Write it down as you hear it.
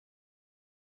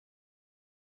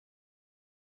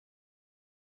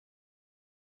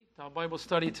Our Bible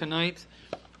study tonight.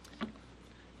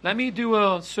 Let me do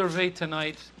a survey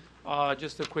tonight,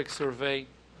 just a quick survey.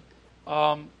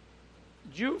 Do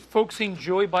you folks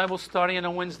enjoy Bible study on a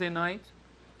Wednesday night?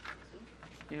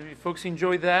 You folks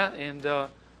enjoy that? And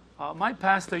my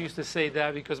pastor used to say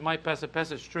that because my pastor,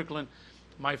 Pastor Strickland,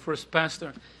 my first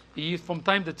pastor, from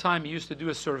time to time he used to do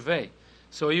a survey.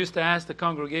 So he used to ask the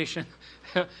congregation,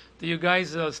 do you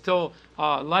guys still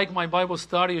like my Bible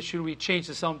study, or should we change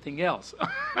to something else?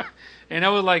 And I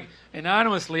was like,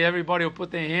 anonymously, everybody would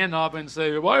put their hand up and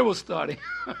say, Bible study.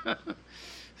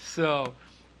 So,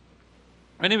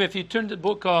 anyway, if you turn to the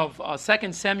book of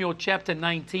 2 Samuel chapter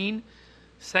 19,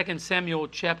 2 Samuel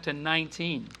chapter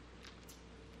 19.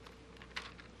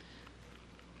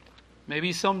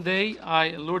 Maybe someday,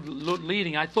 Lord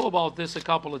leading, I thought about this a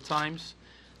couple of times.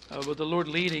 With the Lord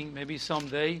leading, maybe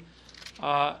someday,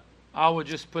 I would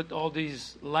just put all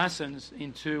these lessons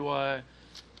into a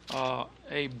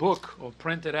book or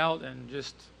print it out and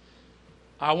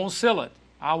I won't sell it.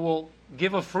 I will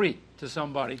give it free to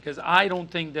somebody because I don't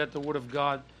think that the Word of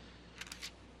God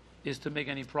is to make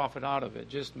any profit out of it,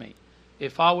 just me.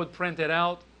 If I would print it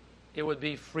out, it would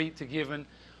be free to given,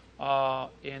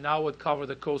 and I would cover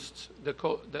the cost,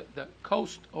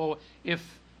 or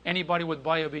if anybody would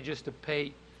buy it, would be just to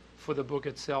pay for the book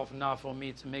itself, not for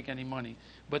me to make any money.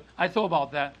 But I thought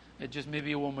about that.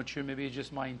 Maybe it won't mature. Maybe it's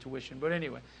just my intuition. But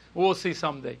anyway, we'll see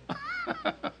someday.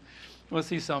 We'll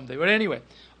see someday. But anyway,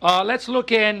 let's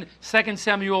look in 2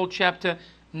 Samuel chapter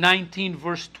 19,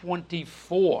 verse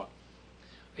 24.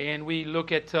 And we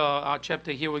look at our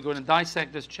chapter here. We're going to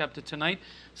dissect this chapter tonight.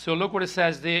 So look what it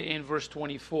says there in verse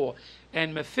 24.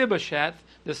 And Mephibosheth,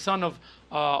 the son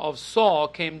of Saul,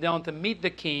 came down to meet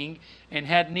the king, and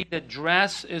had neither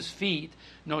dressed his feet,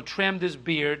 nor trimmed his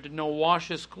beard, nor washed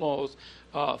his clothes,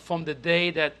 from the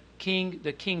day that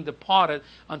the king departed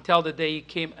until the day he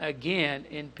came again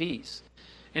in peace.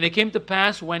 And it came to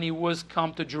pass, when he was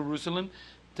come to Jerusalem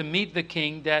to meet the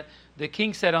king, that the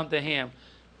king said unto him,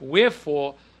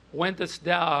 Wherefore wentest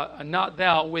thou not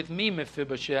thou with me,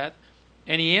 Mephibosheth?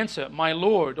 And he answered, My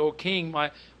lord, O king,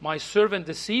 my servant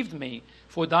deceived me.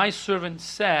 For thy servant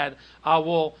said, I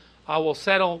will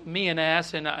settle me an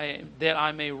ass, and that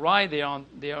I may ride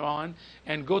thereon,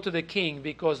 and go to the king,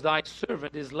 because thy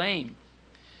servant is lame.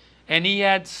 And he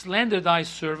had slandered thy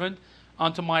servant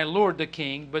unto my lord the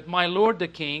king. But my lord the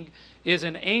king is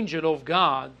an angel of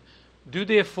God. Do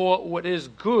therefore what is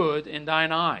good in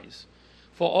thine eyes.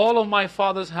 For all of my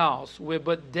father's house were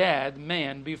but dead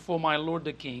men before my lord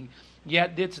the king.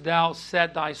 Yet didst thou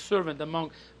set thy servant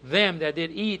among them that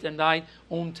did eat in thy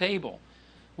own table.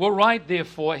 What right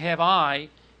therefore have I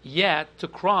yet to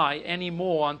cry any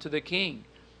more unto the king?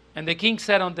 And the king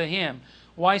said unto him,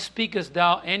 Why speakest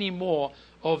thou any more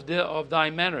of thy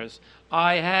manners?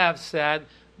 I have said,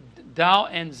 Thou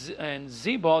and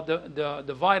Ziba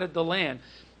divided the land.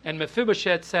 And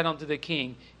Mephibosheth said unto the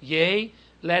king, Yea,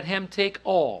 let him take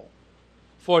all.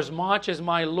 For as much as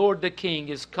my lord the king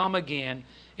is come again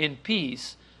in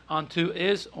peace unto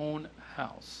his own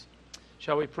house.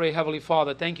 Shall we pray? Heavenly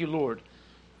Father, thank you, Lord,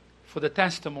 for the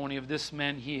testimony of this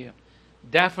man here.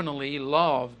 Definitely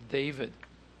loved David.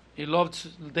 He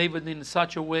loved David in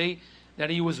such a way that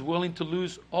he was willing to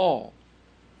lose all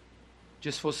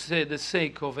just for the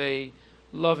sake of a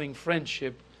loving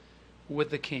friendship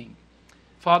with the king.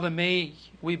 Father, may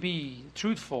we be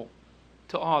truthful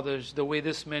to others the way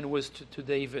this man was to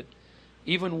David,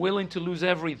 even willing to lose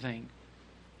everything,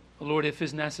 Lord, if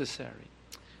it's necessary.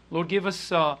 Lord, give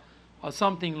us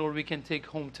something, Lord, we can take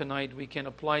home tonight, we can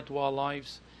apply to our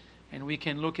lives, and we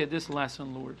can look at this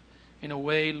lesson, Lord, in a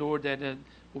way, Lord, that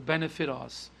will benefit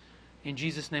us. In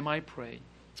Jesus' name I pray.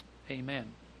 Amen.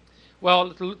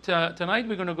 Well, tonight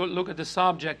we're going to go look at the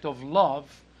subject of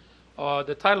love.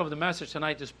 The title of the message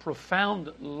tonight is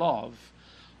Profound Love.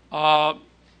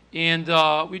 And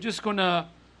we're just going to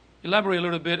elaborate a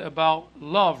little bit about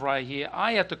love right here.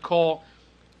 I had to call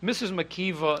Mrs.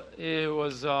 McKeever. It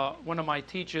was one of my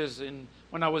teachers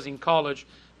when I was in college.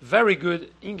 Very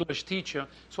good English teacher.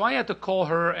 So I had to call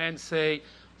her and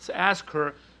ask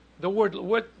her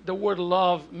what the word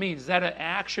love means. Is that an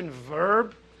action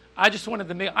verb? I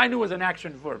knew it was an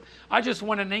action verb. I just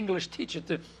wanted an English teacher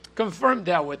to confirm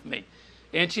that with me.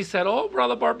 And she said, "Oh,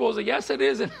 Brother Barboza, yes, it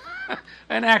is an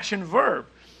action verb."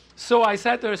 So I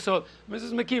said to her, so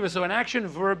Mrs. McKeever, so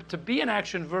to be an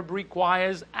action verb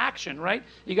requires action, right?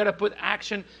 You got to put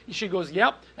action. She goes,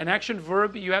 yep, an action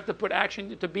verb, you have to put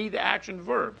action to be the action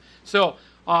verb. So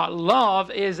love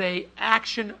is a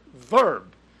action verb.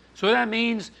 So that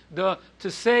means to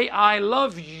say I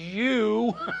love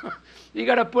you, you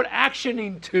got to put action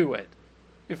into it.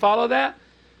 You follow that?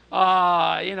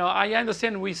 I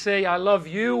understand we say I love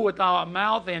you with our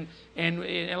mouth, and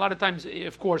a lot of times,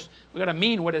 of course, we got to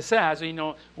mean what it says. We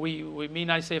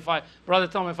mean, Brother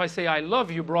Tom, if I say I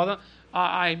love you, brother,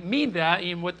 I mean that.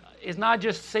 It's not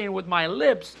just saying with my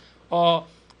lips,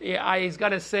 it's got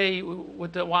to say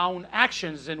with our own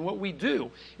actions and what we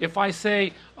do. If I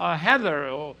say, Heather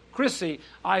or Chrissy,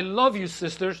 I love you,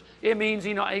 sisters, it means,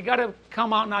 it got to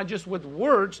come out not just with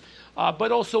words,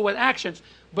 but also with actions.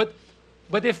 But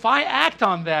if I act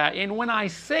on that, and when I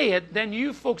say it, then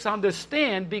you folks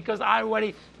understand, because I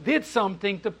already did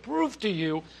something to prove to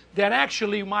you that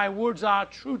actually my words are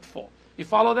truthful. You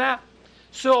follow that?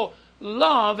 So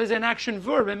love is an action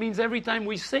verb. It means every time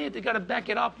we say it, you got to back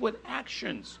it up with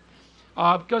actions.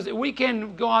 Because we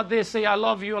can go out there, say, I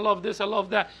love you, I love this, I love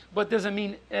that, but doesn't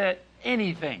mean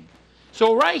anything.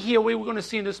 So right here, what we're going to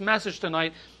see in this message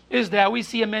tonight is that we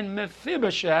see a man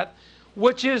Mephibosheth,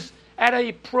 which is at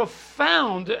a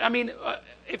profound,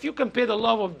 if you compare the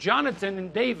love of Jonathan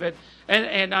and David,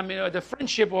 and the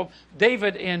friendship of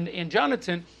David and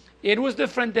Jonathan, it was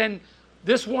different than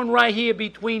this one right here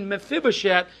between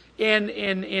Mephibosheth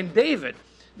and David.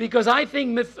 Because I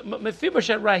think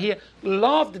Mephibosheth right here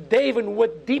loved David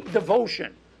with deep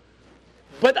devotion.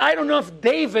 But I don't know if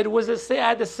David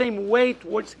had the same way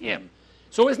towards him.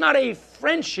 So it's not a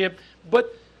friendship,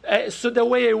 but so the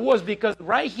way it was, because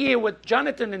right here with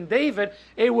Jonathan and David,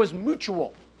 it was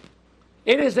mutual.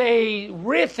 It is a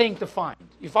rare thing to find.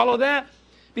 You follow that?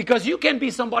 Because you can be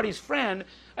somebody's friend,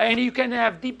 and you can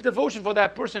have deep devotion for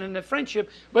that person in the friendship,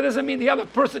 but doesn't mean the other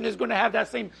person is going to have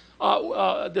that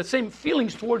the same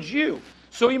feelings towards you.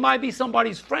 So you might be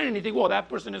somebody's friend, and you think, well, that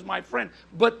person is my friend,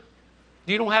 but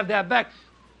you don't have that back.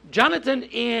 Jonathan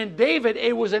and David,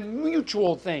 it was a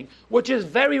mutual thing, which is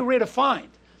very rare to find.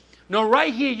 Now,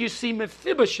 right here, you see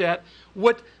Mephibosheth,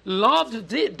 what loved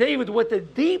David with a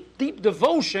deep, deep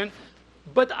devotion,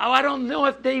 but I don't know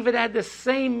if David had the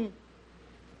same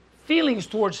feelings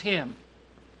towards him.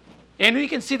 And you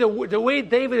can see the way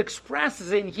David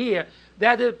expresses in here,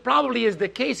 that it probably is the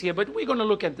case here, but we're going to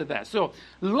look into that. So,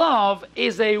 love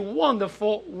is a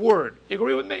wonderful word. You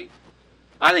agree with me?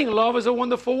 I think love is a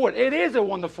wonderful word. It is a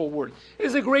wonderful word. It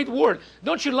is a great word.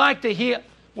 Don't you like to hear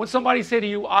when somebody say to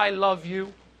you, I love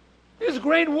you? It's a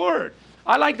great word.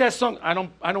 I like that song. I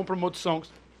don't promote songs.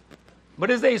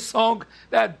 But it's a song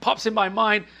that pops in my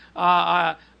mind.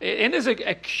 And it's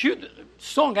a cute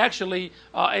song, actually.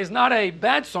 It's not a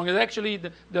bad song. It's actually,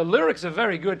 the lyrics are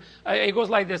very good. It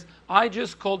goes like this. I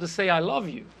just called to say I love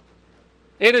you.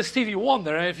 It is Stevie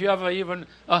Wonder. If you ever even...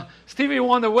 Stevie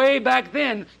Wonder way back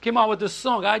then came out with this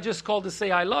song. I just called to say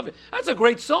I love you. That's a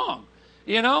great song.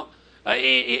 And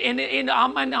how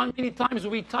many times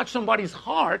we touch somebody's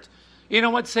heart,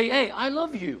 say, hey, I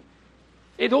love you.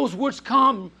 Those words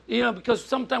come, because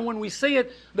sometimes when we say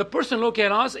it, the person look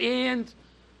at us and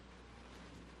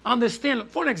understand.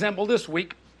 For an example, this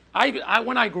week,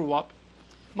 when I grew up,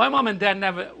 my mom and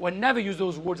dad would never use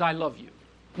those words, I love you.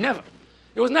 Never.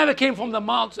 It never came from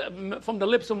the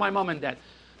lips of my mom and dad.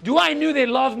 Do I knew they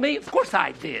loved me? Of course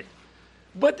I did.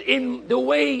 But in the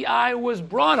way I was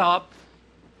brought up,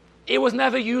 it was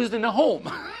never used in the home.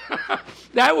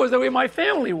 That was the way my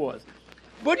family was.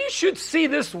 But you should see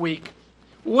this week,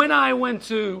 when I've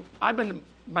been at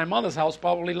my mother's house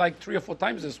probably like 3 or 4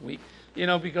 times this week,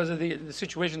 because of the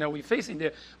situation that we're facing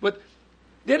there. But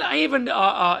then I even,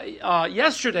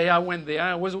 yesterday I went there,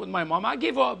 I was with my mom, I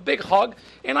gave her a big hug,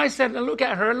 and I said, look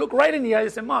at her, look right in the eye, I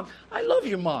said, Mom, I love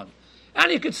you, Mom.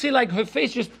 And you could see like her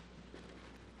face just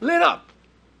lit up.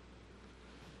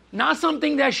 Not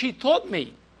something that she taught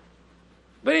me.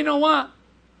 But you know what?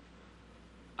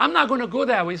 I'm not going to go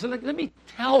that way. So let me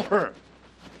tell her.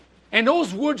 And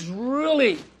those words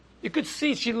really, you could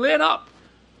see she lit up.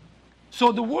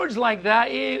 So the words like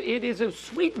that, it is a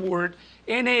sweet word,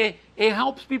 and it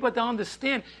helps people to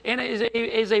understand, and it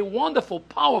is a wonderful,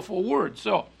 powerful word.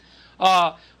 So,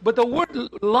 but the word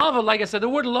love, like I said, the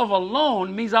word love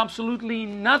alone means absolutely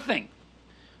nothing.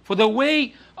 For the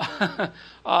way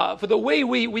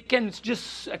we can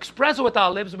just express it with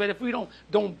our lips, but if we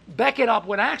don't back it up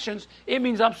with actions, it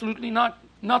means absolutely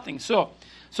nothing. So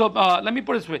let me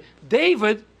put it this way: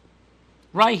 David,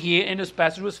 right here in this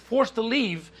passage, was forced to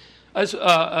leave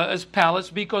his palace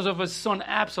because of his son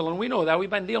Absalom. We know that. We've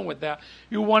been dealing with that.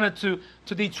 You wanted to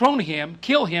dethrone him,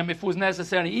 kill him if it was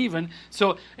necessary even.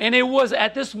 And it was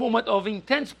at this moment of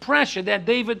intense pressure that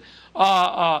David's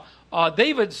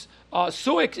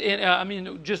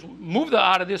just moved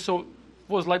out of this. So it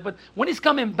was like, but when he's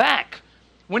coming back,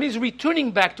 when he's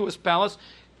returning back to his palace,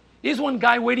 there's one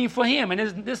guy waiting for him, and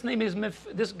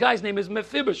this guy's name is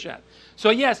Mephibosheth. So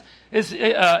yes,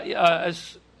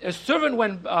 a servant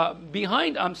went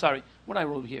behind. I'm sorry, what I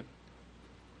wrote here.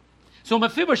 So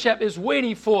Mephibosheth is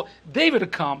waiting for David to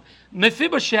come.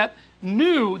 Mephibosheth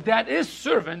knew that his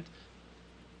servant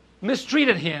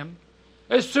mistreated him.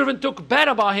 His servant took bad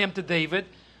about him to David,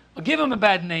 gave him a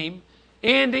bad name,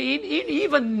 and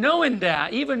even knowing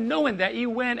that, he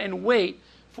went and waited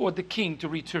for the king to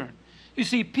return. You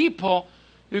see, people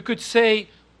who could say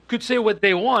what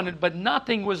they wanted, but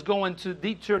nothing was going to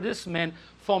deter this man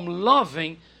from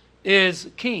loving his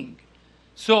king.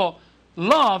 So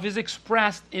love is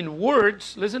expressed in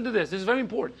words. Listen to this. This is very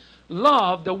important.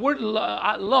 Love, the word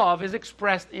love is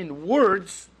expressed in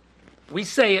words. We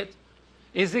say it.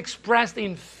 Is expressed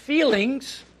in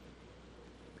feelings.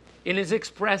 And is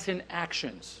expressed in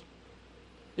actions.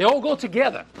 They all go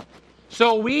together.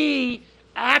 So we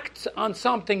act on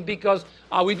something because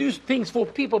we do things for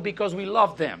people because we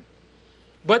love them.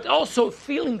 But also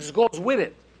feelings goes with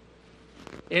it.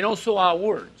 And also our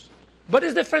words. But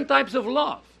there's different types of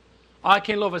love. I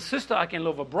can love a sister, I can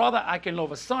love a brother, I can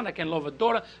love a son, I can love a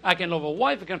daughter, I can love a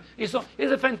wife. There's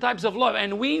different types of love.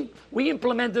 And we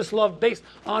implement this love based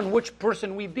on which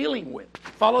person we're dealing with.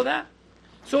 Follow that?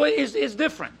 So it's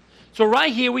different. So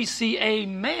right here we see a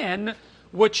man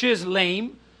which is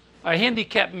lame, a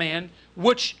handicapped man,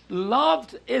 which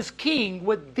loved his king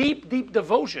with deep, deep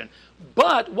devotion.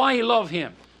 But why he loved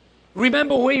him?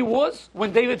 Remember where he was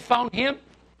when David found him?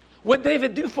 What did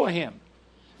David do for him?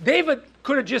 David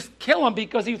could have just killed him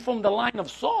because he's from the line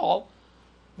of Saul,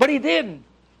 but he didn't.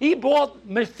 He brought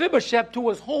Mephibosheth to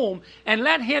his home and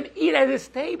let him eat at his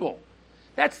table.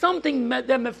 That's something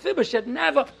that Mephibosheth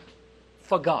never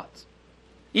forgot.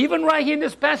 Even right here in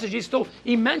this passage,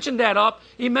 he mentioned that up.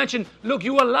 He mentioned, look,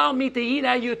 you allow me to eat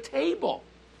at your table.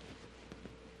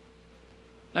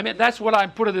 I mean, that's what I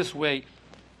put it this way.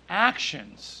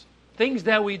 Actions, things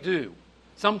that we do,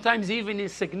 sometimes even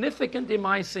insignificant it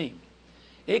might seem,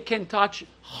 it can touch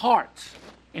hearts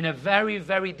in a very,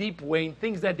 very deep way, in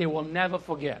things that they will never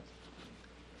forget.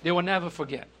 They will never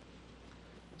forget.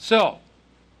 So,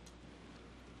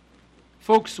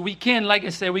 folks, we can, like I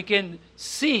said, we can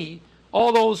see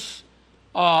all those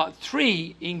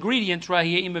three ingredients right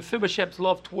here in Mephibosheth's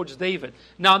love towards David.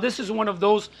 Now, this is one of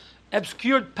those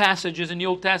obscured passages in the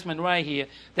Old Testament right here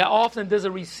that often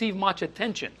doesn't receive much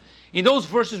attention. In those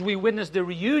verses, we witness the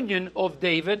reunion of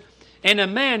David and a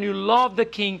man who loved the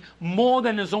king more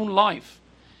than his own life.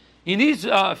 In these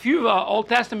few Old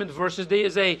Testament verses, there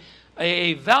is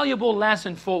a valuable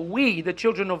lesson for we, the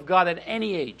children of God, at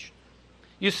any age.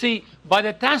 You see, by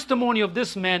the testimony of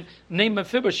this man named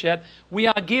Mephibosheth, we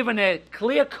are given a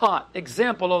clear-cut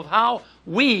example of how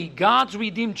we, God's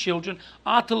redeemed children,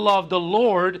 are to love the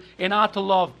Lord and are to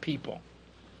love people.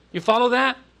 You follow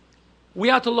that?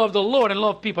 We are to love the Lord and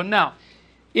love people. Now,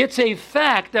 it's a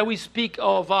fact that we speak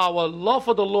of our love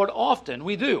for the Lord often.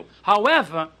 We do.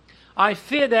 However, I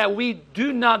fear that we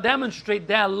do not demonstrate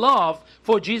that love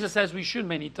for Jesus as we should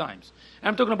many times.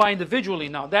 I'm talking about individually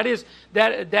now. That is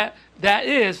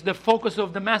the focus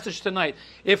of the message tonight.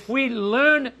 If we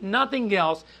learn nothing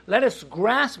else, let us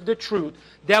grasp the truth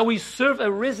that we serve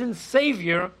a risen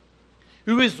Savior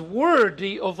who is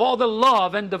worthy of all the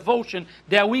love and devotion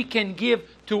that we can give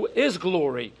to His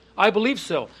glory. I believe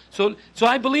so. So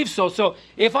I believe so. So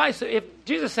if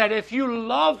Jesus said, if you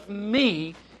love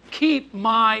me, keep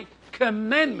my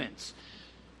commandments.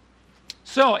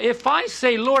 So if I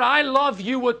say, Lord, I love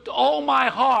you with all my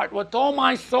heart, with all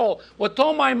my soul, with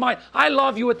all my mind, I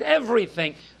love you with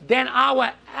everything, then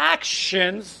our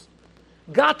actions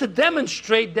got to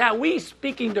demonstrate that we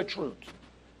speaking the truth.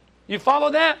 You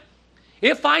follow that?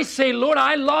 If I say, Lord,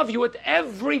 I love you with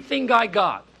everything I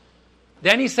got,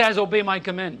 then He says, obey my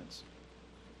commandments.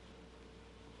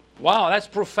 Wow, that's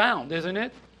profound, isn't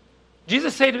it?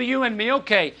 Jesus said to you and me,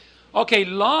 okay,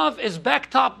 love is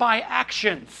backed up by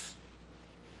actions.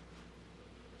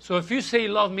 So if you say you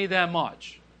love me that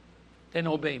much, then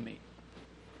obey me.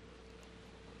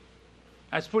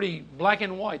 That's pretty black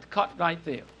and white, cut right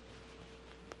there.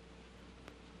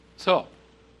 So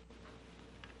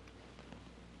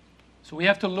we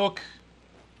have to look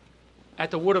at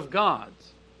the Word of God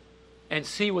and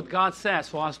see what God says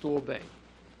for us to obey.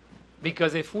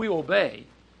 Because if we obey,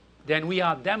 then we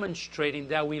are demonstrating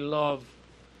that we love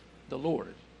the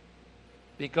Lord.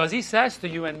 Because He says to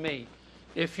you and me,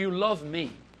 if you love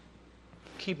me,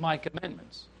 keep my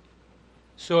commandments.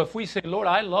 So if we say, Lord,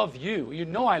 I love you, you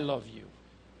know I love you,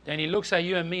 then He looks at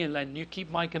you and me and like, you keep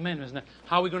my commandments. Now,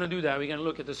 how are we going to do that? We're going to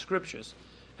look at the Scriptures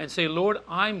and say, Lord,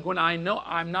 I know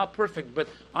I'm not perfect, but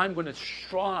I'm going to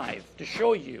strive to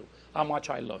show you how much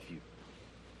I love you.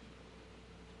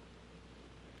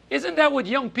 Isn't that what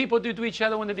young people do to each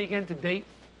other when they begin to date?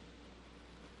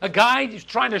 A guy is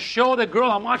trying to show the girl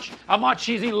how much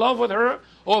he's in love with her,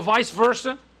 or vice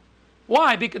versa.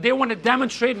 Why? Because they want to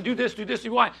demonstrate and do this.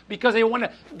 Why? Because they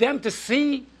want them to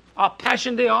see how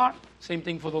passionate they are. Same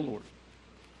thing for the Lord.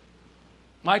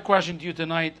 My question to you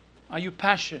tonight, are you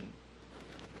passionate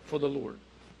for the Lord?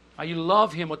 Are you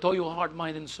love Him with all your heart,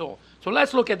 mind, and soul? So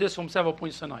let's look at this from several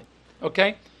points tonight.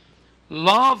 Okay?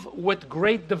 Love with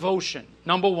great devotion.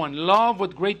 Number one, love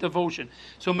with great devotion.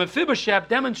 So Mephibosheth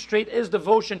demonstrates his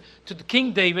devotion to the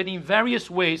King David in various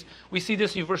ways. We see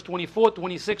this in verse 24,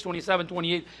 26, 27,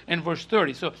 28, and verse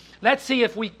 30. So let's see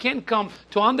if we can come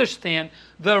to understand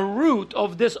the root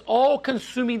of this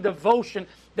all-consuming devotion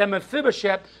that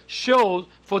Mephibosheth showed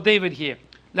for David here.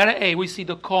 Letter A, we see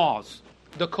the cause.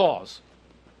 The cause.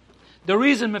 The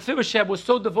reason Mephibosheth was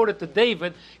so devoted to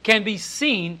David can be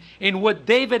seen in what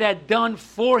David had done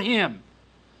for him.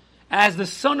 As the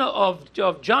son of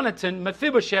Jonathan,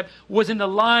 Mephibosheth was in the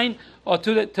line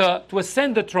to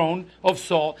ascend the throne of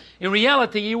Saul. In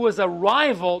reality, he was a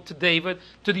rival to David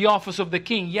to the office of the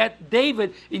king. Yet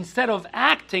David, instead of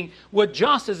acting with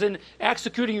justice and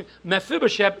executing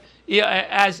Mephibosheth,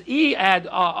 as he had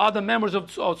other members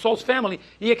of Saul's family,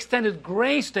 he extended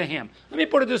grace to him. Let me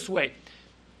put it this way.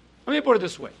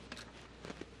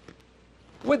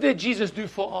 What did Jesus do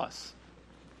for us?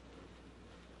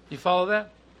 You follow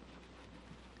that?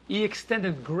 He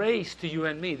extended grace to you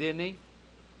and me, didn't he?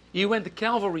 He went to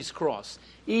Calvary's cross.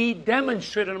 He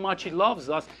demonstrated how much He loves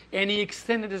us, and He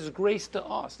extended His grace to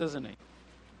us, doesn't He?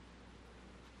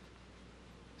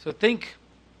 So think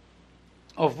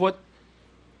of what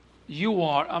you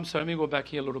are. I'm sorry, let me go back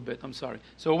here a little bit. I'm sorry.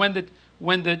 So when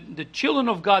the children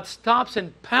of God stops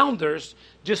and ponders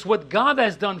just what God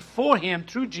has done for him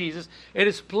through Jesus, it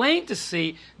is plain to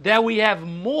see that we have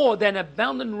more than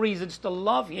abundant reasons to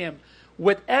love Him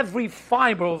with every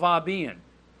fiber of our being.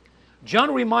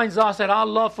 John reminds us that our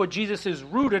love for Jesus is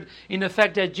rooted in the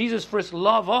fact that Jesus first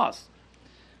loved us.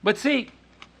 But see,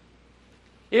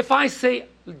 if I say,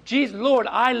 Lord,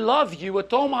 I love you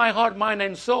with all my heart, mind,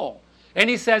 and soul, and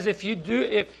He says,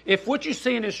 if what you're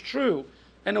saying is true,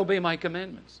 then obey my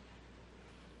commandments.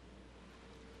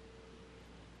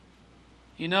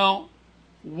 You know,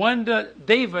 when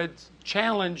David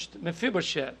challenged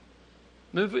Mephibosheth,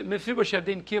 Mephibosheth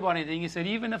didn't care about anything. He said,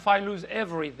 even if I lose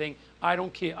everything, I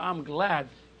don't care. I'm glad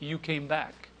you came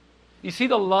back. You see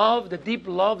the love, the deep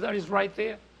love that is right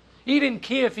there? He didn't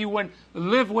care if he went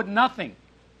live with nothing.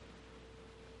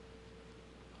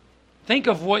 Think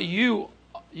of what you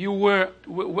were.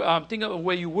 Think of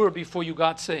where you were before you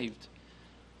got saved.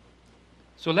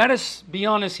 So let us be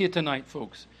honest here tonight,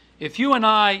 folks. If you and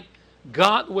I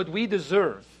got what we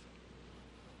deserve,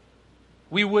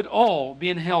 we would all be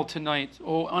in hell tonight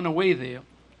or on the way there.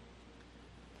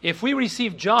 If we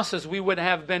received justice, we would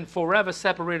have been forever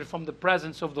separated from the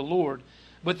presence of the Lord.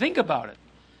 But think about it.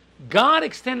 God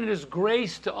extended His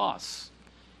grace to us.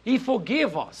 He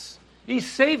forgave us. He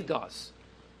saved us.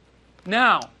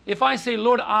 Now, if I say,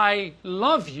 Lord, I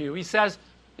love you, He says,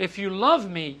 if you love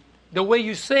me the way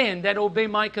you say and then obey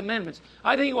my commandments.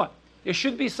 I think what? It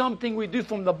should be something we do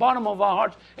from the bottom of our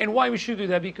hearts. And why we should do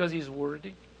that? Because He's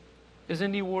worthy.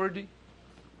 Isn't He worthy?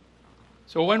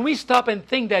 So when we stop and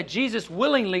think that Jesus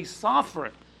willingly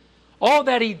suffered all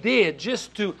that He did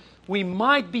just we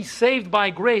might be saved by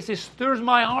grace, it stirs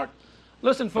my heart.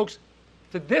 Listen, folks,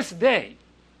 to this day,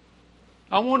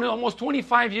 almost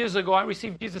 25 years ago, I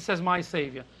received Jesus as my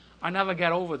Savior. I never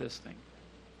got over this thing.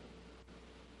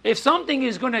 If something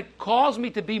is going to cause me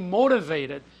to be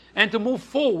motivated and to move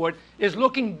forward, is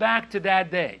looking back to that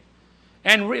day.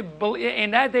 And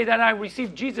in that day that I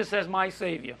received Jesus as my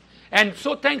Savior. And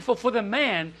so thankful for the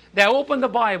man that opened the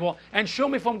Bible and showed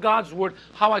me from God's Word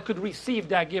how I could receive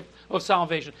that gift of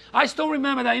salvation. I still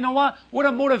remember that. You know what? What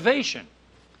a motivation.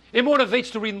 It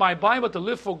motivates to read my Bible, to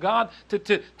live for God, to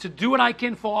do what I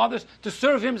can for others, to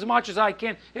serve Him as much as I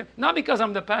can. Not because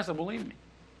I'm the pastor, believe me.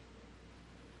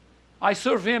 I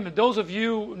serve Him. Those of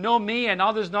you know me and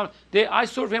others know, I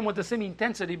serve Him with the same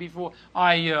intensity before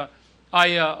I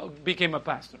became a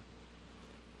pastor.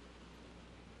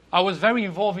 I was very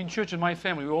involved in church in my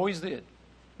family. We always did.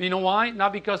 You know why?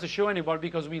 Not because to show anybody,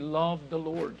 because we love the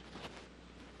Lord.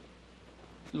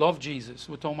 Love Jesus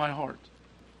with all my heart.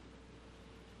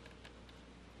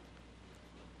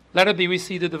 Let it be, we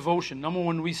see the devotion. Number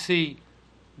one, we see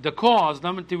the cause.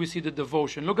 Number two, we see the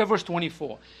devotion. Look at verse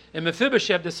 24. And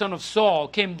Mephibosheth, the son of Saul,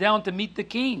 came down to meet the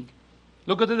king.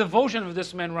 Look at the devotion of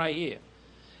this man right here.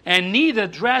 and neither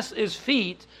dress his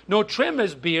feet, nor trim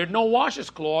his beard, nor wash his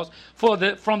clothes,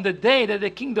 from the day that the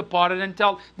king departed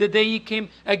until the day he came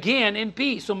again in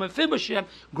peace. So Mephibosheth,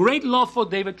 great love for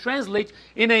David, translates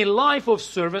in a life of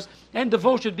service and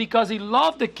devotion because he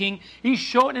loved the king. He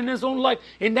showed in his own life.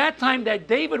 In that time that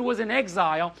David was in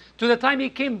exile, to the time he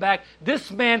came back,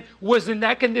 this man was in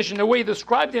that condition, the way he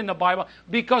described it in the Bible,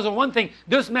 because of one thing.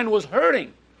 This man was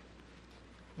hurting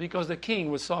because the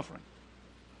king was suffering.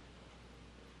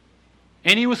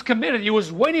 And he was committed. He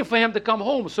was waiting for him to come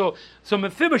home. So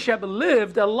Mephibosheth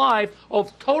lived a life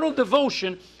of total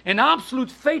devotion and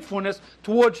absolute faithfulness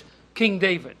towards King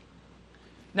David.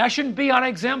 That shouldn't be our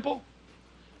example.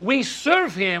 We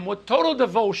serve him with total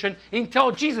devotion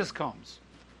until Jesus comes.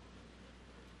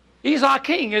 He's our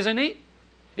king, isn't he?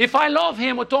 If I love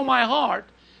him with all my heart,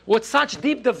 with such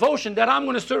deep devotion that I'm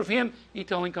going to serve him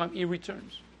until he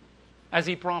returns, as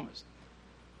he promised.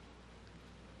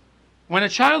 When a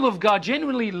child of God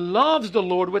genuinely loves the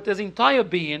Lord with his entire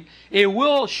being, it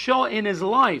will show in his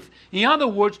life. In other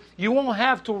words, you won't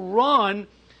have to run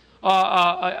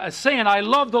saying, I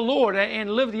love the Lord,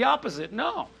 and live the opposite.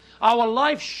 No. Our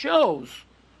life shows.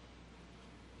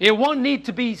 It won't need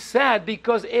to be said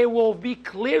because it will be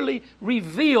clearly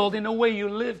revealed in the way you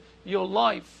live your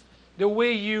life, the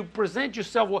way you present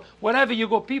yourself. Whatever you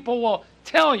go, people will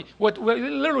tell you,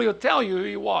 literally will tell you who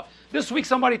you are. This week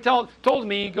somebody told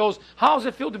me, he goes, how does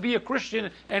it feel to be a Christian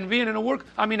and being in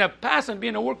a pastor and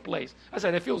being in a workplace? I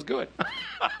said, it feels good.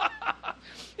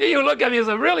 You look at me and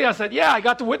said, really? I said, yeah, I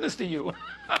got to witness to you.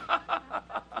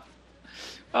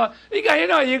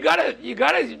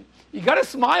 You gotta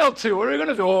smile too. What are you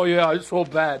gonna do? Oh yeah, it's so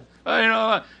bad.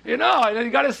 You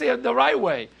gotta see it the right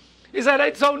way. He said,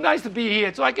 it's so nice to be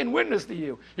here so I can witness to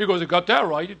you. He goes, you got that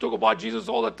right. You talk about Jesus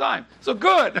all the time. So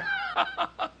good.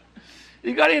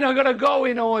 You gotta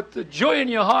go, with joy in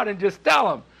your heart and just tell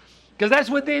them. Because that's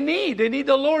what they need. They need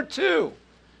the Lord too.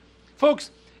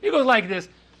 Folks, he goes like this.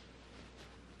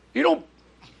 You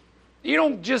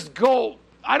don't just go,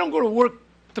 I don't go to work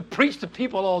to preach to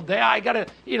people all day. I gotta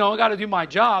do my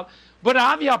job. But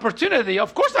I have the opportunity.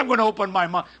 Of course, I'm going to open my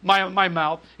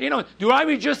mouth. Do I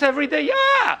read just every day?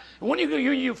 Yeah. When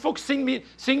you folks sing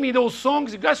me those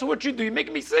songs, guess what you do? You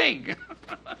make me sing.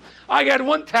 I get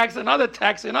one text, another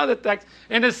text,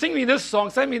 and then sing me this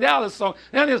song, send me the other song.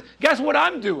 And guess what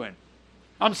I'm doing?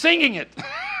 I'm singing it.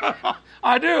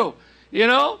 I do.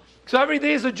 So every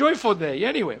day is a joyful day.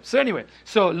 Anyway,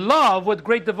 so love with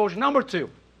great devotion. Number 2,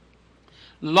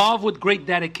 love with great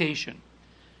dedication.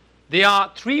 There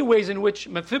are 3 ways in which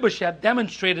Mephibosheth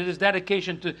demonstrated his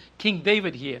dedication to King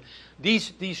David here.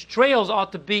 These trails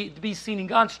ought to be seen in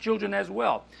God's children as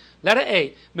well. Letter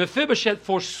A, Mephibosheth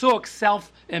forsook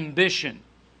self-ambition.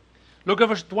 Look at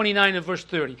verse 29 and verse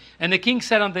 30. And the king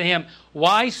said unto him,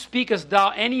 why speakest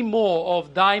thou any more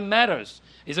of thy matters?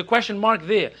 There's a question mark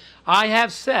there. I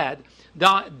have said,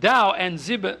 thou and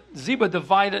Ziba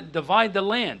divide the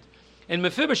land. And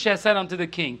Mephibosheth said unto the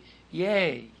king,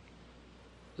 yea,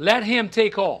 let him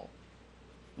take all.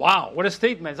 Wow, what a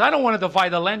statement. I don't want to divide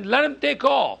the land. Let him take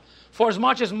all. For as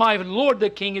much as my lord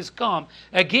the king is come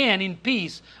again in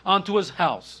peace unto his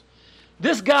house.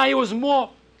 This guy was more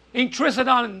interested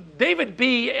on David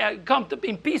come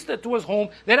in peace to his home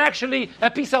than actually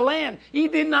a piece of land. He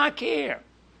did not care.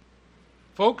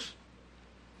 Folks,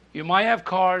 you might have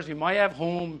cars, you might have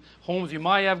homes, you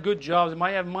might have good jobs, you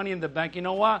might have money in the bank. You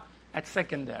know what? That's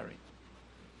secondary.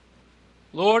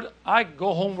 Lord, I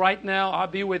go home right now. I'll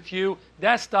be with you.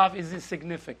 That stuff is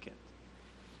insignificant.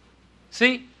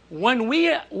 See, when we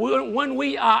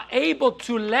are able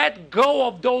to let go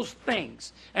of those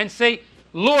things and say,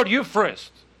 Lord, you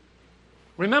first.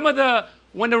 Remember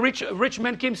when the rich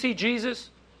man came to see Jesus?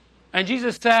 And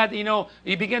Jesus said,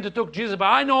 he began to talk to Jesus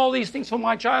about, I know all these things from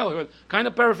my childhood. Kind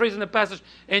of paraphrasing the passage.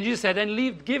 And Jesus said,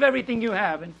 and give everything you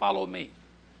have and follow me.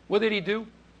 What did he do?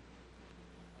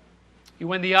 He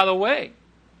went the other way.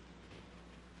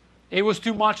 It was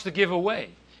too much to give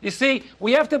away. You see,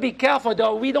 we have to be careful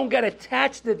that we don't get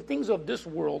attached to the things of this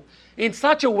world in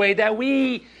such a way that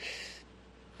we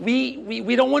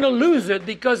don't want to lose it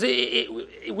because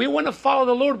we want to follow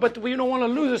the Lord, but we don't want to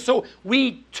lose it. So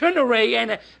we turn away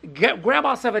and grab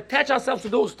ourselves, attach ourselves to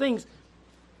those things,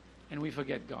 and we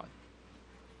forget God.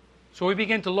 So we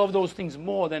begin to love those things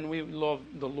more than we love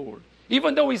the Lord.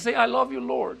 Even though we say, I love you,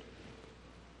 Lord,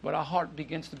 but our heart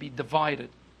begins to be divided.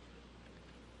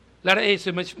 Letter A,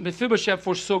 so Mephibosheth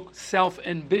forsook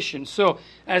self-ambition. So,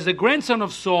 as the grandson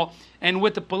of Saul, and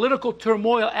with the political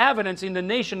turmoil evidence in the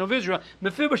nation of Israel,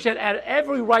 Mephibosheth had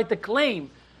every right to claim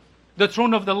the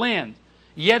throne of the land.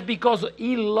 Yet because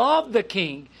he loved the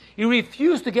king, he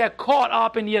refused to get caught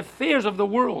up in the affairs of the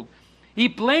world. He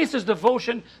placed his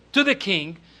devotion to the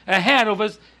king ahead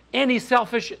of any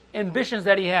selfish ambitions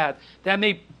that he had,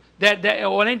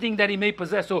 or anything that he may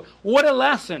possess. So what a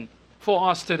lesson for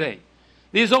us today.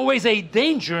 There's always a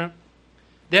danger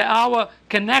that our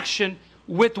connection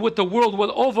with the world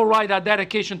will override our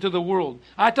dedication to the world.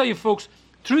 I tell you folks,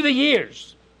 through the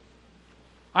years,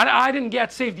 I didn't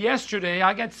get saved yesterday.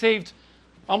 I got saved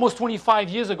almost 25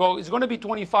 years ago. It's going to be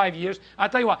 25 years. I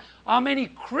tell you what, how many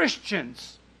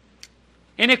Christians,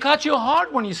 and it cuts your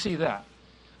heart when you see that,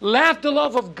 left the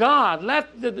love of God, left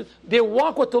their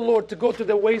walk with the Lord to go to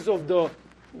the ways of the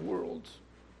world.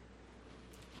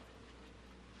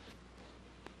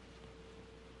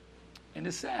 And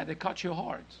it's sad, it cuts your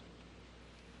heart.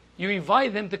 You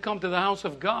invite them to come to the house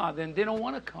of God, and they don't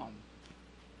want to come.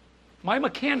 My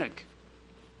mechanic,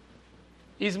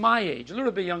 he's my age, a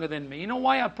little bit younger than me. You know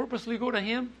why I purposely go to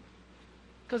him?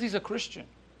 Because he's a Christian.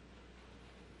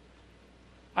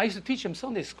 I used to teach him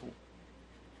Sunday school.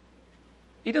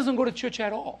 He doesn't go to church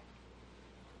at all.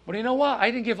 But you know what? I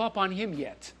didn't give up on him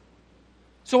yet.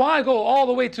 So I go all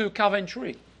the way to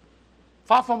Coventry,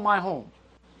 far from my home.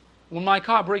 When my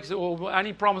car breaks, or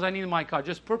any problems I need in my car,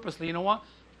 just purposely, you know what?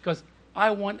 Because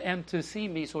I want him to see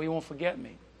me so he won't forget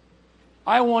me.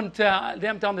 I want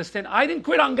them to understand I didn't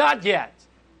quit on God yet.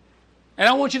 And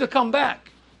I want you to come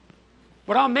back.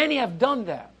 But how many have done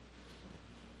that?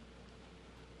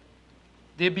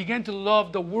 They begin to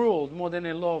love the world more than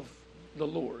they love the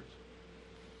Lord.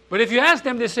 But if you ask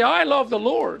them, they say, I love the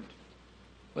Lord.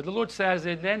 But the Lord says,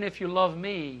 and then if you love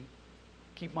me,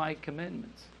 keep my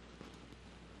commandments.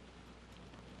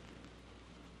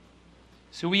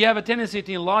 So we have a tendency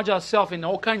to enlarge ourselves in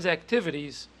all kinds of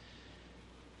activities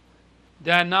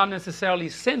that are not necessarily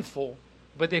sinful,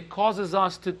 but it causes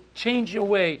us to change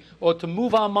away or to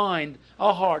move our mind,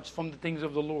 our hearts from the things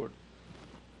of the Lord.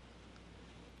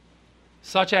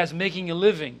 Such as making a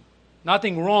living.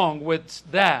 Nothing wrong with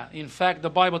that. In fact, the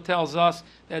Bible tells us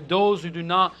that those who do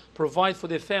not provide for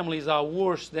their families are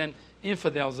worse than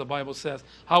infidels, the Bible says.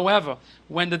 However,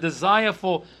 when the desire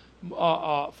for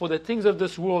the things of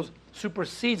this world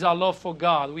supersedes our love for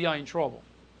God, we are in trouble.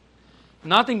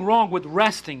 Nothing wrong with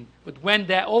resting, but when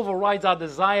that overrides our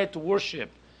desire to worship,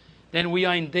 then we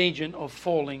are in danger of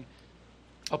falling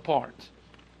apart.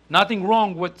 Nothing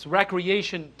wrong with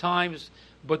recreation times,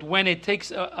 but when it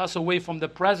takes us away from the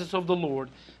presence of the Lord,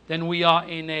 then we are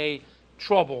in a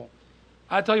trouble.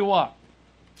 I tell you what,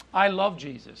 I love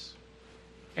Jesus.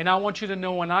 And I want you to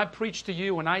know when I preach to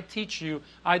you, when I teach you,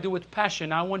 I do it with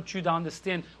passion. I want you to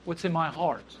understand what's in my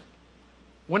heart.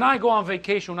 When I go on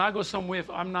vacation, when I go somewhere, if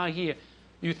I'm not here,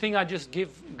 you think I just give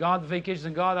God vacations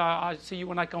and God, I see you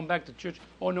when I come back to church?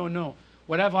 Oh, no.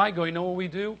 Wherever I go, you know what we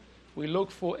do? We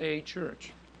look for a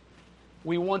church.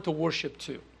 We want to worship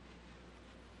too.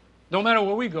 No matter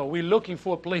where we go, we're looking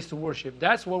for a place to worship.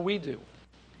 That's what we do.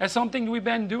 That's something we've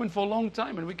been doing for a long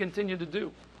time and we continue to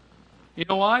do. You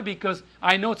know why? Because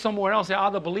I know somewhere else there are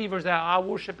other believers that are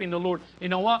worshiping the Lord. You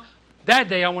know what? That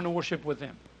day I want to worship with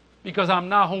them. Because I'm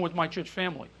not home with my church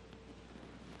family.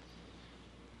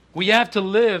 We have to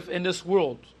live in this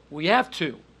world. We have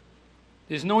to.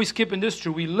 There's no escaping this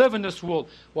truth. We live in this world.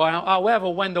 Well, however,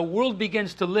 when the world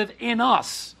begins to live in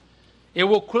us, it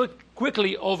will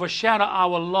quickly overshadow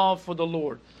our love for the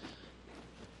Lord.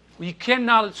 You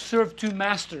cannot serve two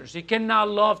masters. You cannot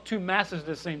love two masters at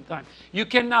the same time. You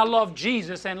cannot love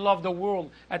Jesus and love the world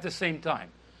at the same time.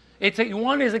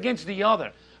 One is against the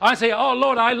other. I say, oh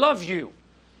Lord, I love you.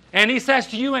 And he says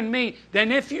to you and me,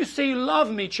 then if you say you love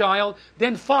me, child,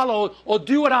 then follow or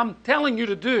do what I'm telling you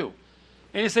to do.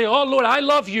 And you say, oh Lord, I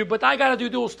love you, but I got to do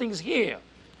those things here.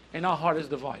 And our heart is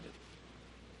divided.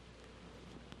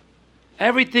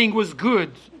 Everything was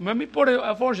good. Let me put it,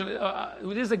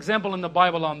 unfortunately, this example in the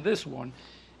Bible on this one.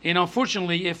 And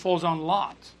unfortunately, it falls on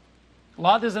Lot.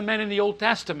 Lot is a man in the Old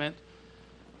Testament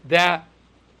that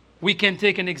we can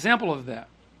take an example of that.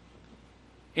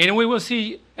 And we will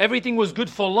see everything was good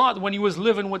for Lot when he was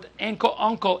living with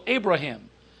Uncle Abraham.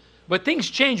 But things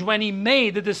changed when he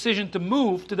made the decision to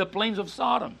move to the plains of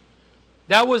Sodom.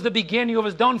 That was the beginning of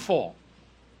his downfall.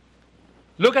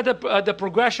 Look at the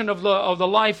progression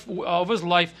of his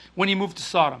life when he moved to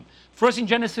Sodom. First in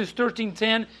Genesis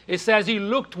 13:10, it says he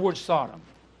looked towards Sodom.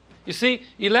 You see,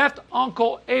 he left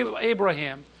Uncle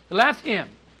Abraham. He left him.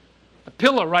 A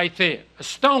pillar right there. A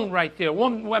stone right there.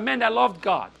 A man that loved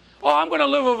God. Oh, I'm going to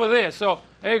live over there. So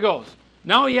there he goes.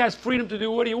 Now he has freedom to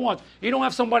do what he wants. He don't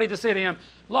have somebody to say to him,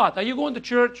 Lot, are you going to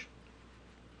church?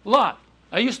 Lot,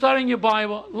 are you studying your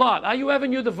Bible? Lot, are you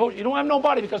having your devotion? You don't have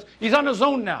nobody because he's on his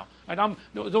own now. And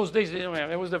those days,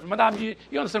 it was different. Madam, you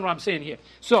understand what I'm saying here.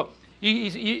 So,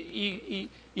 he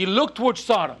looked towards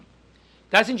Sodom.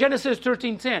 That's in Genesis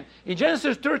 13:10. In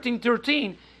Genesis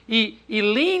 13:13, he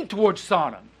leaned towards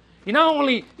Sodom. He not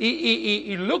only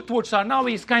he looked towards Sodom, now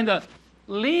he's kind of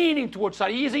leaning towards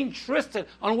Sodom. He's interested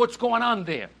on what's going on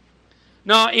there.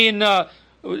 Now in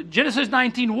Genesis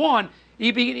 19:1,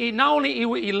 he not only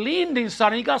he leaned inside,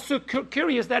 and he got so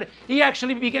curious that he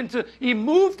actually he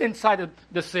moved inside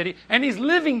the city, and he's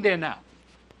living there now.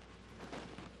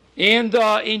 And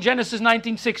in Genesis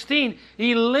 19:16,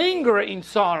 he lingered in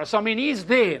Sodom. So, I mean, he's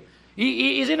there.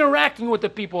 He's interacting with the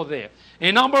people there.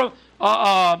 In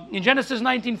Genesis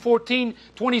 19:14,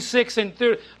 26, and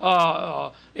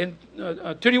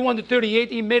 31 to 38,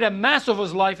 he made a mess of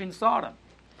his life in Sodom.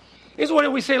 Here's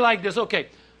what we say like this. Okay,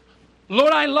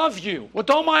 Lord, I love you with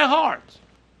all my heart.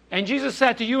 And Jesus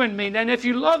said to you and me, and if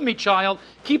you love me, child,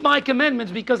 keep my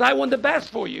commandments because I want the best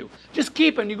for you. Just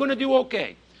keep them. You're going to do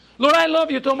okay. Lord, I love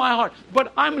you with all my heart,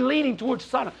 but I'm leaning towards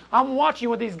Sodom. I'm watching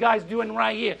what these guys doing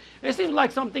right here. It seems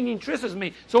like something interests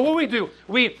me. So what we do,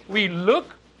 we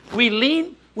look, we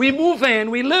lean, we move in,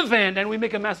 we live in, and we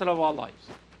make a mess out of our lives.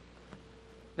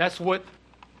 That's what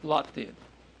Lot did.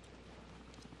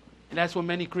 And that's what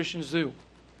many Christians do.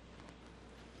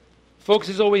 Folks,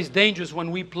 it's always dangerous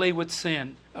when we play with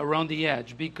sin around the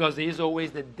edge because there is always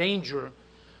the danger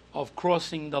of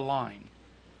crossing the line.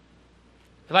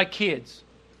 Like kids.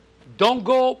 Don't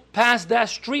go past that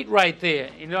street right there,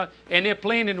 and they're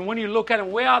playing, and when you look at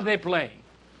them, where are they playing?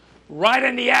 Right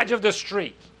on the edge of the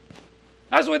street.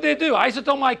 That's what they do. I used to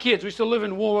tell my kids, we used to live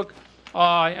in Warwick,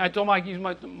 I told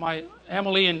my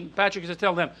Emily and Patrick used to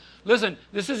tell them, listen,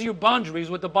 this is your boundaries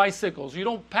with the bicycles. You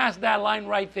don't pass that line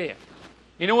right there.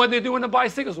 You know what they do in the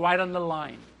bicycles? Right on the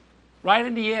line. Right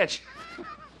on the edge.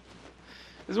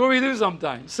 That's what we do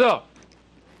sometimes. So,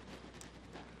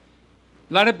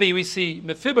 let it be, we see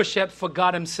Mephibosheth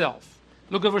forgot himself.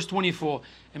 Look at verse 24.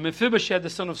 And Mephibosheth, the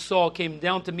son of Saul, came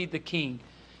down to meet the king.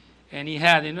 And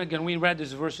again, we read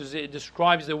these verses, it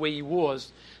describes the way he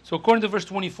was. So according to verse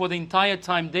 24, the entire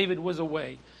time David was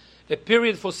away, a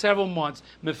period for several months,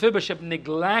 Mephibosheth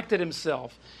neglected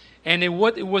himself. And it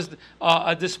was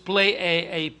a display,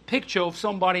 a picture of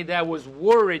somebody that was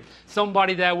worried,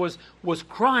 somebody that was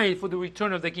crying for the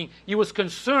return of the king. He was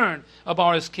concerned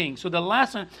about his king. So the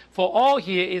lesson for all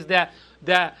here is that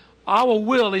our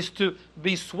will is to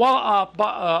be swallowed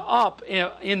up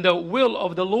in the will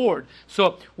of the Lord.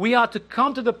 So we are to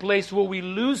come to the place where we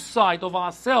lose sight of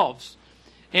ourselves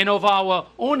and of our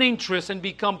own interests and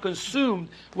become consumed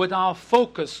with our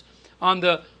focus on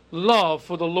the love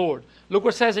for the Lord. Look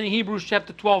what it says in Hebrews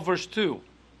chapter 12, verse 2.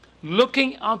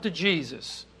 Looking unto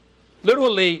Jesus.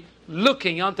 Literally,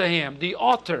 looking unto Him, the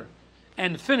author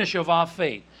and finisher of our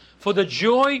faith. For the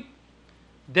joy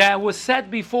that was set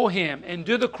before Him,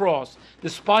 endured the cross,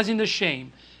 despising the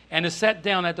shame, and is set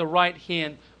down at the right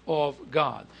hand of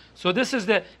God. So this is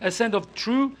the ascent of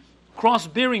true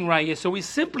cross-bearing right here. So we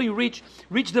simply reach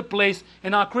the place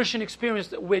in our Christian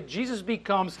experience where Jesus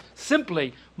becomes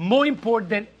simply more important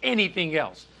than anything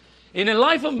else. In the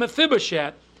life of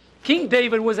Mephibosheth, King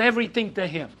David was everything to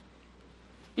him.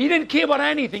 He didn't care about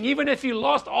anything, even if he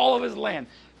lost all of his land.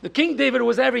 The King David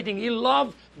was everything. He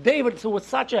loved David with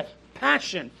such a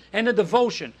passion and a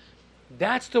devotion.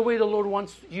 That's the way the Lord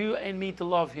wants you and me to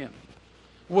love Him.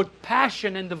 With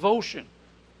passion and devotion.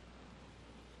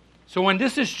 So when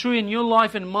this is true in your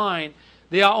life and mine,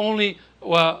 there will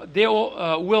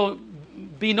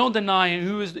be no denying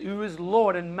who is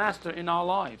Lord and Master in our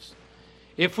lives.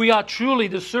 If we are truly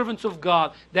the servants of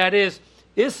God, that is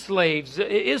slaves,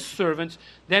 is servants,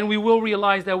 then we will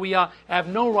realize that we have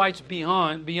no rights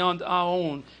beyond our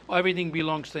own. Everything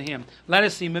belongs to Him. Let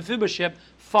us see. Mephibosheth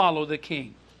followed the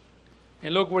king.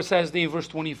 And look what it says there in verse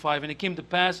 25. And it came to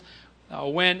pass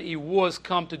when he was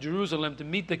come to Jerusalem to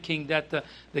meet the king, that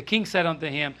the king said unto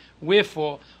him,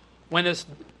 Wherefore wentest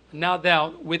now thou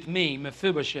with me,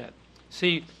 Mephibosheth?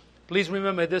 See, please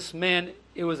remember this man,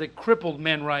 it was a crippled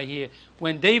man right here.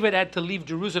 When David had to leave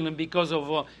Jerusalem because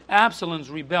of Absalom's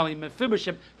rebellion,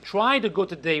 Mephibosheth tried to go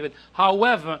to David.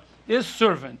 However, his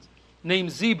servant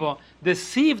named Ziba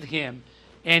deceived him,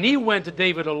 and he went to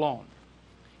David alone.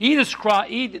 He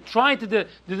tried to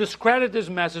discredit his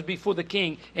message before the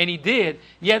king, and he did.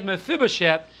 Yet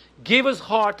Mephibosheth gave his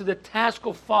heart to the task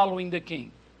of following the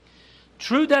king.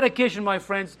 True dedication, my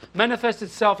friends, manifests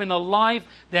itself in a life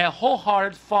that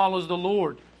wholehearted follows the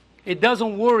Lord. It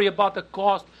doesn't worry about the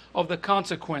cost of the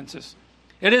consequences.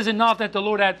 It is enough that the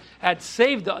Lord had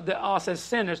saved us as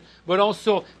sinners, but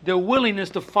also the willingness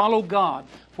to follow God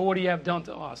for what He has done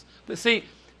to us. But see,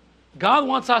 God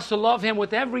wants us to love Him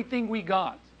with everything we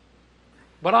got.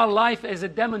 but our life is a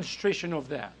demonstration of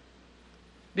that.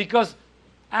 Because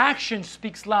action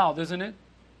speaks loud, isn't it?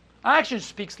 Action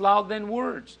speaks louder than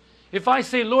words. If I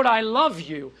say, Lord, I love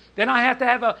you, then I have to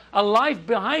have a life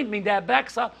behind me that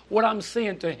backs up what I'm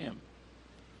saying to Him.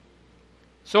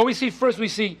 So we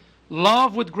see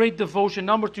love with great devotion.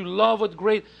 Number 2, love with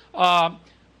great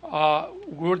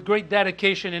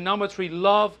dedication. And number 3,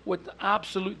 love with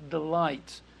absolute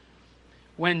delight.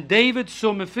 When David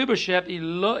saw Mephibosheth, he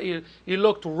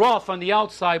looked rough on the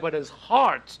outside, but his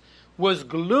heart was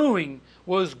glowing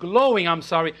with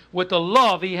the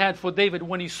love he had for David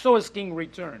when he saw his king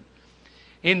return.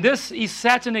 In this, he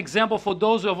sets an example for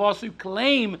those of us who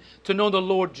claim to know the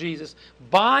Lord Jesus.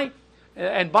 By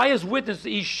his witness,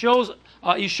 he shows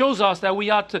us that we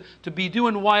ought to be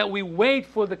doing while we wait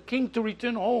for the king to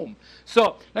return home.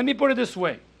 So, let me put it this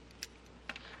way.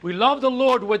 We love the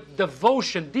Lord with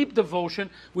devotion, deep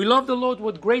devotion. We love the Lord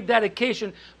with great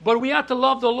dedication. But we have to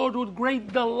love the Lord with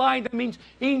great delight. That means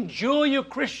enjoy your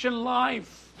Christian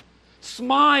life.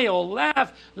 Smile,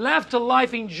 laugh to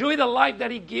life, enjoy the life that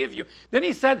He gave you. Then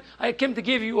He said, I came to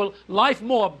give you a life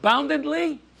more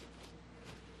abundantly.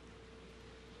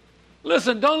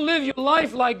 Listen, don't live your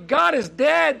life like God is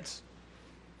dead.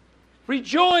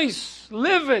 Rejoice,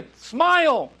 live it,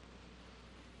 smile.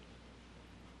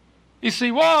 You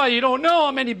see, well, you don't know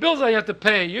how many bills I have to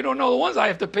pay. You don't know the ones I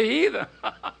have to pay either.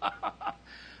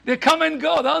 They come and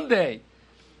go, don't they?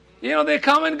 You know, they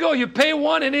come and go. You pay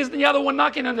one and there's the other one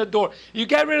knocking on the door. You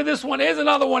get rid of this one, there's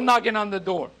another one knocking on the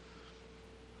door.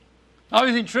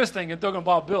 Always interesting in talking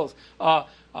about bills.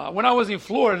 When I was in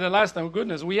Florida the last time,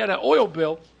 goodness, we had an oil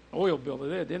bill.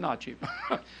 They're not cheap.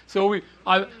 So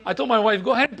I told my wife,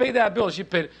 go ahead and pay that bill. She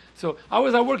paid it. So I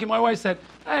was at work and my wife said,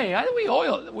 hey, we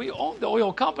owe the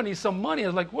oil company some money. I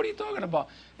was like, what are you talking about?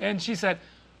 And she said,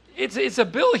 it's a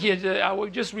bill here. I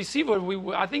just received it.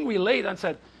 I think we late. I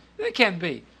said, it can't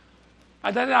be.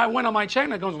 And then I went on my check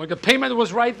and it goes, like, the payment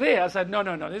was right there. I said, no,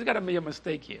 there's got to be a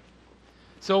mistake here.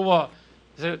 So I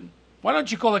said, why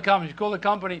don't you call the company? You call the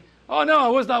company. Oh, no,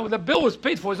 it was not. The bill was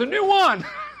paid for. It's a new one.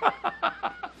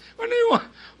 A new one.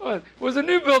 Well, it was a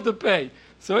new bill to pay.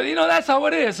 So, that's how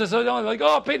it is. So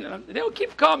like, pay. They'll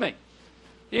keep coming.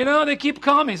 They keep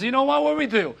coming. So, what we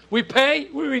do? We pay.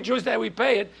 We rejoice that we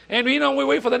pay it. And, we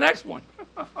wait for the next one.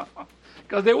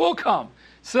 Because they will come.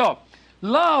 So,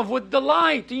 love with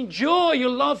delight. Enjoy your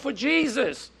love for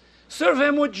Jesus. Serve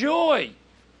Him with joy.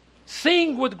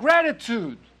 Sing with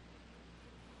gratitude.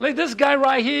 Like this guy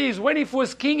right here, he's waiting for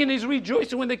his king and he's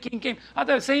rejoicing when the king came. I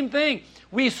thought the same thing.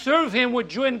 We serve Him with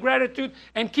joy and gratitude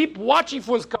and keep watching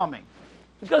for His coming.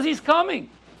 Because He's coming.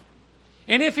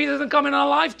 And if He doesn't come in our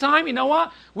lifetime, you know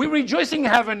what? We rejoice in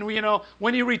heaven,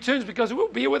 when He returns because we'll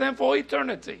be with Him for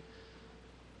eternity.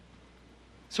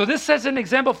 So this sets an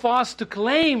example for us to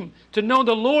claim to know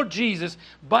the Lord Jesus.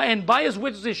 And by His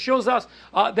witness, it shows us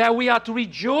that we are to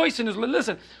rejoice in His.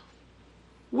 Listen,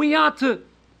 we are to,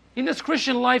 in this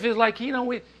Christian life, is like,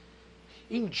 we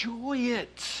enjoy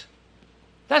it.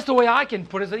 That's the way I can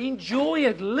put it. Enjoy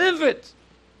it. Live it.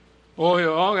 Oh,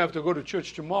 yeah, I'll have to go to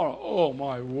church tomorrow. Oh,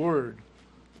 my word.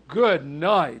 Good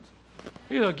night.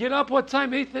 Get up what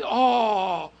time? 8:30.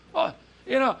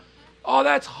 Oh,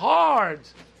 that's hard.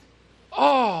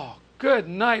 Oh, good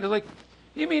night. Like,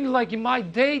 you mean like in my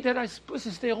day that I'm supposed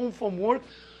to stay home from work?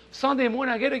 Sunday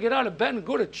morning I got to get out of bed and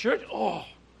go to church? Oh,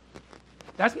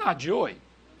 that's not joy.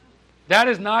 That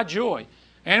is not joy.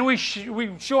 And we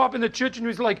show up in the church and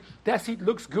we're like, that seat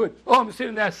looks good. Oh, I'm sitting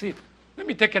in that seat. Let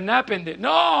me take a nap in there.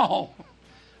 No.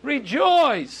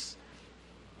 Rejoice.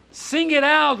 Sing it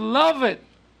out. Love it.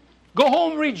 Go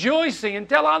home rejoicing and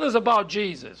tell others about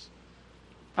Jesus.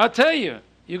 I'll tell you,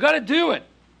 you got to do it.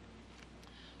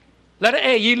 Letter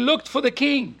A, he looked for the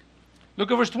king. Look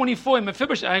at verse 24. In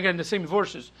Mephibosheth, again, the same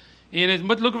verses.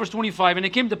 But look at verse 25. And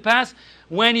it came to pass,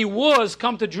 when he was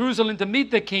come to Jerusalem to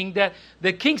meet the king, that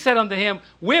the king said unto him,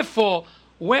 wherefore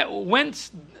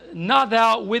wentest not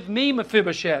thou with me,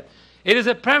 Mephibosheth? It is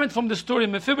apparent from the story of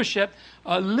Mephibosheth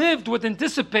lived with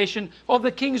anticipation of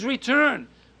the king's return.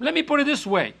 Let me put it this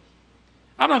way.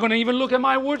 I'm not going to even look at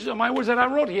my words that I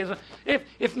wrote here.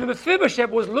 If Mephibosheth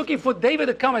was looking for David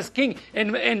to come as king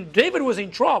and David was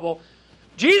in trouble,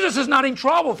 Jesus is not in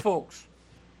trouble, folks.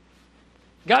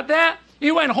 Got that?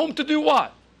 He went home to do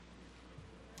what?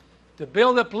 To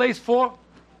build a place for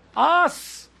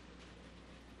us.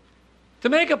 To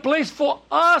make a place for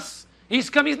us.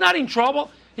 He's not in trouble.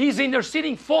 He's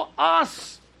interceding for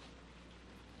us.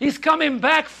 He's coming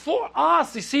back for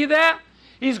us. You see that?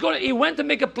 He went to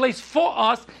make a place for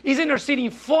us. He's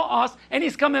interceding for us. And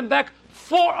He's coming back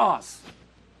for us.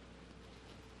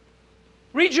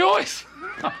 Rejoice.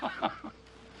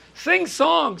 Sing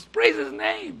songs. Praise His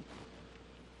name.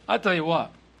 I'll tell you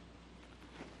what.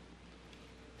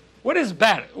 What is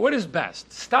better? What is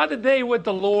best? Start the day with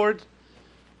the Lord.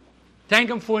 Thank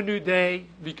Him for a new day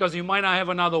because you might not have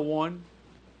another one.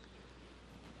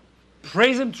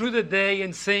 Praise Him through the day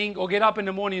and sing, or get up in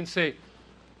the morning and say,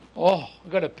 oh, I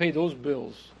got to pay those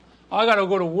bills. I got to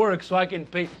go to work so I can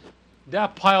pay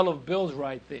that pile of bills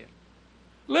right there.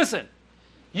 Listen,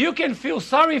 you can feel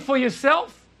sorry for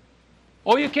yourself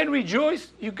or you can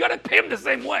rejoice. You got to pay Him the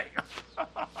same way.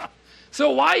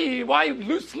 So why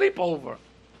lose sleep over?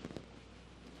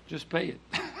 Just pay it.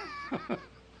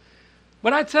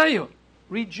 But I tell you,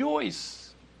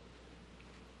 rejoice.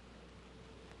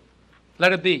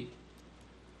 Let it be.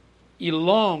 He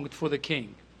longed for the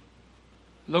king.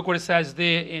 Look what it says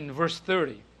there in verse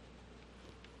 30.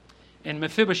 And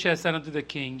Mephibosheth said unto the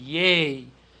king, Yea,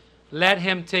 let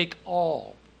him take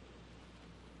all.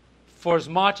 For as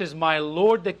much as my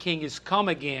lord the king is come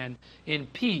again in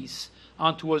peace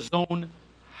unto his own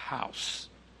house.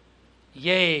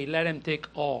 Yea, let him take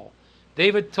all.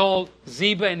 David told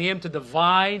Ziba and him to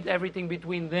divide everything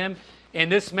between them.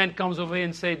 And this man comes over here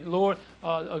and said, Lord,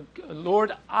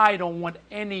 I don't want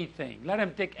anything. Let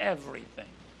him take everything.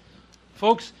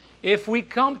 Folks, if we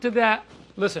come to that,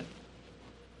 listen,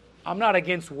 I'm not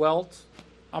against wealth.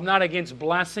 I'm not against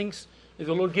blessings. If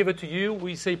the Lord give it to you,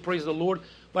 we say praise the Lord.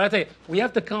 But I tell you, we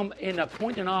have to come in a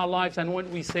point in our lives and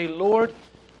when we say, Lord,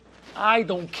 I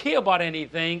don't care about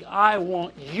anything. I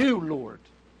want you, Lord.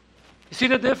 You see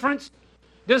the difference?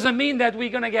 Doesn't mean that we're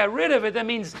going to get rid of it. That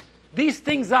means these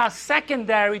things are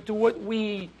secondary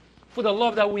to for the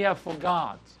love that we have for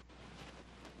God.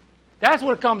 That's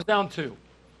what it comes down to.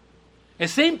 The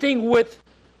same thing with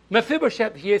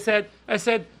Mephibosheth. I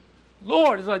said,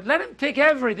 Lord, it's like, let him take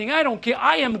everything. I don't care.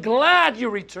 I am glad you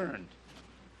returned.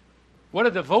 What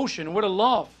a devotion. What a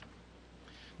love.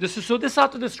 This is how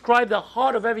to describe the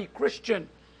heart of every Christian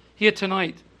here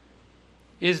tonight.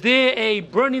 Is there a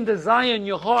burning desire in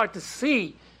your heart to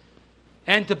see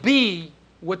and to be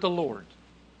with the Lord?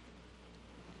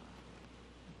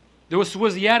 This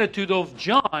was the attitude of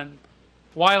John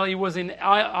while he was in the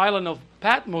island of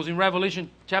Patmos in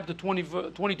Revelation chapter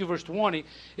 22 verse 20.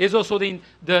 Is also the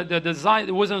desire.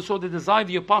 It wasn't so the desire of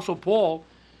the Apostle Paul.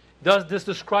 Does this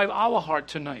describe our heart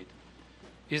tonight?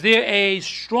 Is there a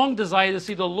strong desire to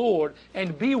see the Lord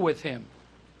and be with Him?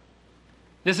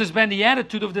 This has been the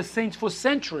attitude of the saints for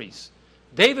centuries.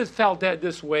 David felt that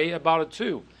this way about it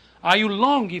too. Are you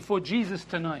longing for Jesus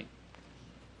tonight?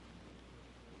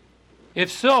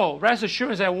 If so, rest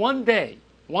assured that one day,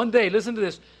 listen to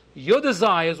this, your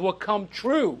desires will come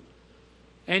true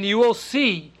and you will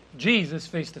see Jesus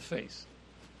face to face.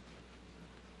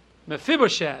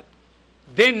 Mephibosheth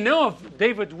didn't know if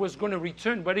David was going to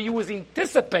return, but he was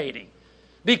anticipating.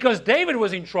 Because David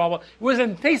was in trouble, he was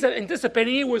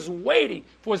anticipating, he was waiting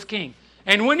for his king.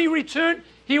 And when he returned,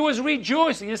 he was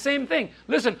rejoicing. The same thing.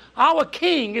 Listen, our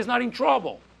king is not in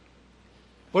trouble.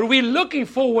 But we're looking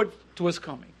forward to his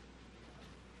coming.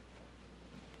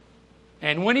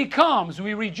 And when he comes,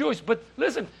 we rejoice. But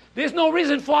listen, there's no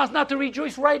reason for us not to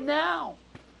rejoice right now.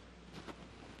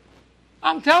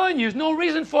 I'm telling you, there's no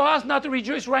reason for us not to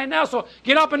rejoice right now. So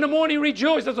get up in the morning,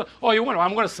 rejoice. You wonder,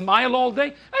 I'm going to smile all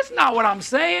day? That's not what I'm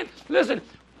saying. Listen,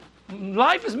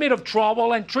 life is made of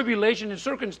trouble and tribulation and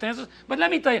circumstances. But let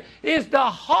me tell you, it's the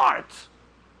heart.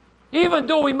 Even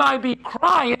though we might be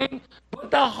crying,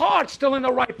 but the heart's still in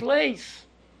the right place.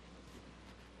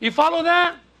 You follow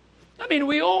that? I mean,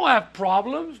 we all have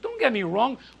problems. Don't get me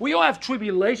wrong. We all have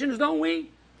tribulations, don't we?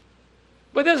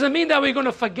 But it doesn't mean that we're going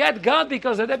to forget God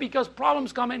because of that, because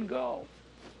problems come and go.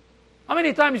 How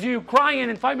many times are you crying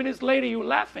and 5 minutes later you're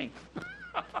laughing?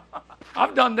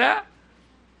 I've done that.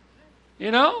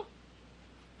 You know?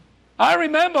 I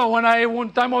remember one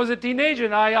time I was a teenager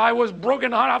and I was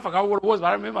broken heart. I forgot what it was, but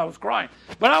I remember I was crying.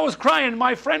 But I was crying and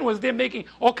my friend was there making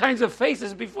all kinds of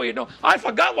faces before you know. I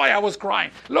forgot why I was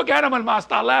crying. Look at him and I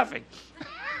start laughing.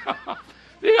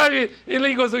 He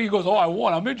goes, oh,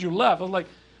 I made you laugh. I was like,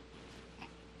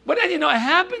 but then, it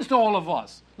happens to all of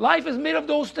us. Life is made of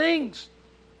those things.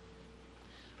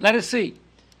 Let us see.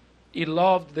 He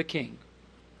loved the king.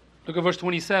 Look at verse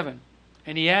 27.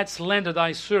 And he had slandered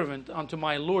thy servant unto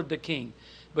my lord the king.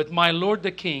 But my lord the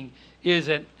king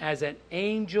is as an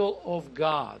angel of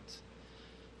God.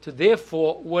 Do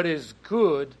therefore what is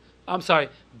good in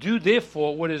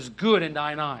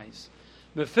thine eyes.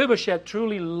 Mephibosheth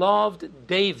truly loved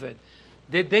David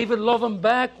Did David love him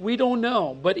back? We don't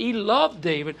know. But he loved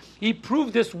David. He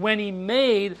proved this when he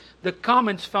made the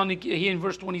comments found here in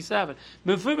verse 27.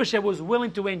 Mephibosheth was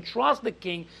willing to entrust the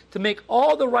king to make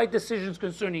all the right decisions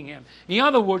concerning him. In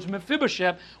other words,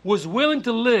 Mephibosheth was willing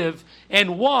to live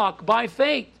and walk by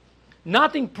faith.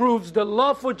 Nothing proves the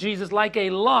love for Jesus like a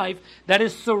life that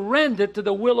is surrendered to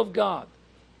the will of God.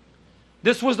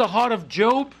 This was the heart of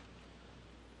Job.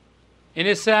 And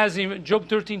it says in Job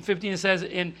 13:15, it says,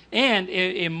 and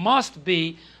it must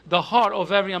be the heart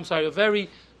of every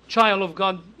child of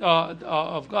God,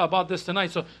 about this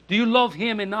tonight. So, do you love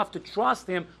Him enough to trust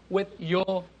Him with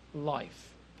your life?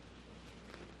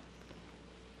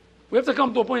 We have to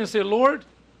come to a point and say, Lord,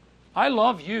 I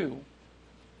love you,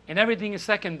 and everything is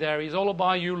secondary. It's all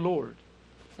about you, Lord.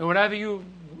 And wherever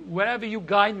you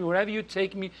guide me, wherever you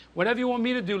take me, whatever you want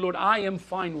me to do, Lord, I am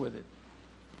fine with it.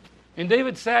 And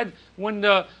David said when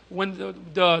the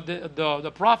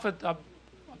prophet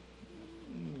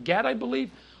Gad, I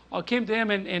believe, came to him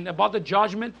and about the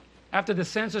judgment after the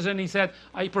census, and he said,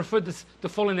 I prefer to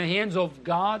fall in the hands of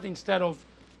God instead of,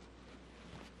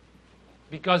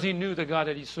 because he knew the God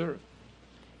that he served.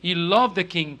 He loved the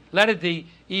king.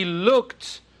 He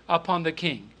looked upon the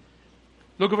king.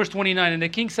 Look at verse 29. And the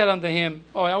king said unto him,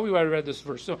 we already read this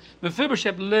verse. So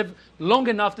Mephibosheth lived long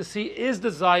enough to see his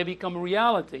desire become a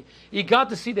reality. He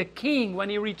got to see the king when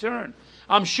he returned.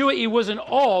 I'm sure it wasn't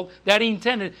all that he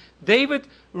intended. David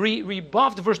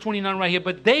rebuffed verse 29 right here.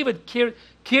 But David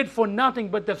cared for nothing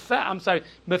but the fact,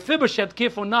 Mephibosheth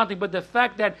cared for nothing but the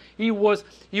fact that he was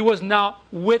now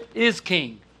with his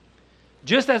king.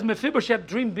 Just as Mephibosheth's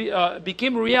dream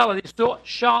became a reality, so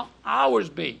shall ours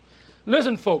be.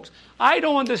 Listen, folks, I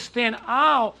don't understand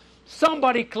how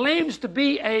somebody claims to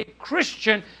be a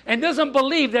Christian and doesn't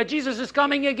believe that Jesus is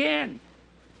coming again.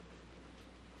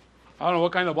 I don't know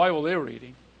what kind of Bible they're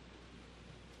reading.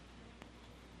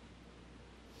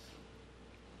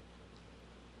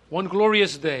 One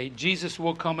glorious day, Jesus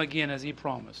will come again as He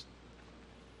promised.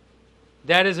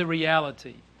 That is a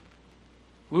reality.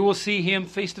 We will see Him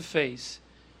face to face,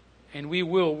 and we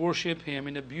will worship Him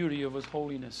in the beauty of His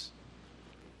holiness.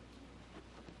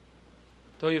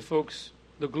 I tell you, folks,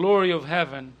 the glory of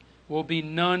heaven will be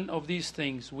none of these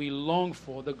things we long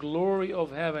for. The glory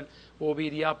of heaven will be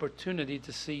the opportunity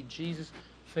to see Jesus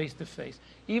face to face.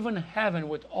 Even heaven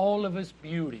with all of its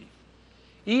beauty.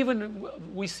 Even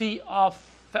we see our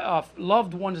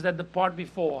loved ones that depart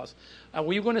before us. And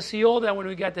we're going to see all that when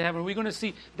we get to heaven. We're going to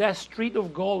see that street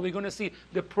of gold. We're going to see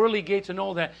the pearly gates and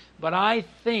all that. But I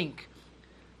think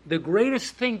the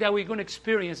greatest thing that we're going to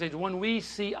experience is when we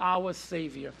see our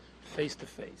Savior face to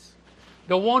face.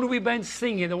 The one we've been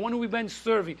singing, the one we've been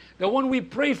serving, the one we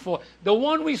pray for, the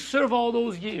one we serve all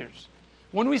those years.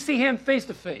 When we see Him face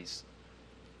to face.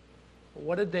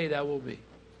 What a day that will be.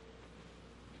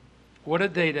 What a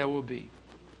day that will be.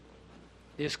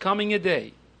 There's coming a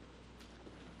day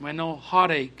when no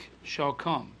heartache shall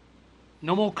come.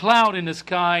 No more cloud in the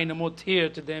sky, no more tear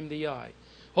to dim the eye.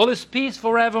 All is peace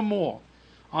forevermore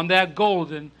on that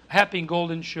happy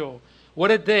golden shore. What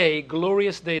a day,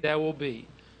 glorious day that will be.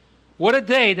 What a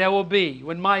day that will be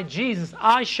when my Jesus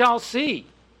I shall see.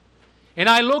 And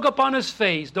I look upon His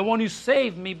face, the one who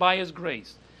saved me by His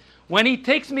grace. When He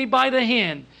takes me by the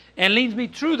hand and leads me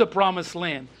through the promised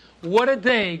land. What a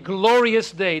day,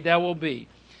 glorious day that will be.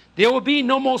 There will be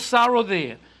no more sorrow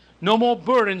there. No more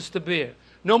burdens to bear.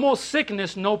 No more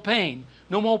sickness, no pain.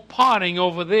 No more parting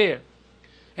over there.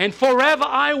 And forever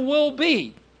I will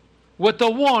be with the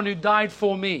one who died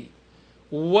for me.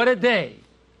 What a day,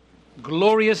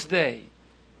 glorious day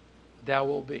that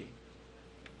will be.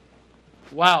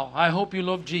 Wow, I hope you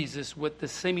love Jesus with the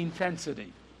same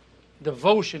intensity,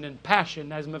 devotion, and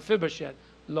passion as Mephibosheth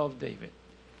loved David.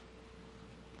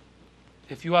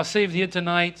 If you are saved here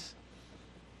tonight,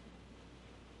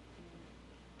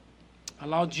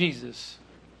 allow Jesus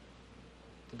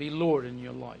to be Lord in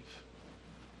your life.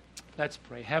 Let's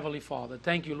pray. Heavenly Father,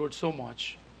 thank you, Lord, so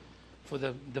much for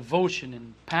the devotion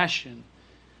and passion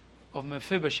of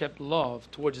Mephibosheth's love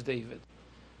towards David.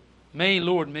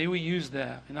 Lord, may we use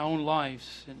that in our own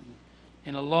lives and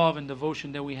in the love and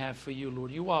devotion that we have for you,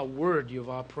 Lord. You are worthy of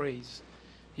our praise.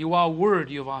 You are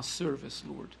worthy of our service,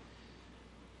 Lord.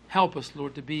 Help us,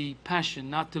 Lord, to be passionate,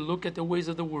 not to look at the ways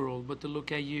of the world, but to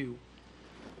look at you.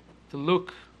 To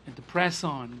look and to press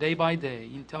on day by day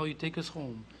until you take us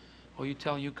home or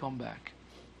you come back.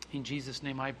 In Jesus'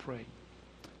 name I pray.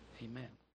 Amen.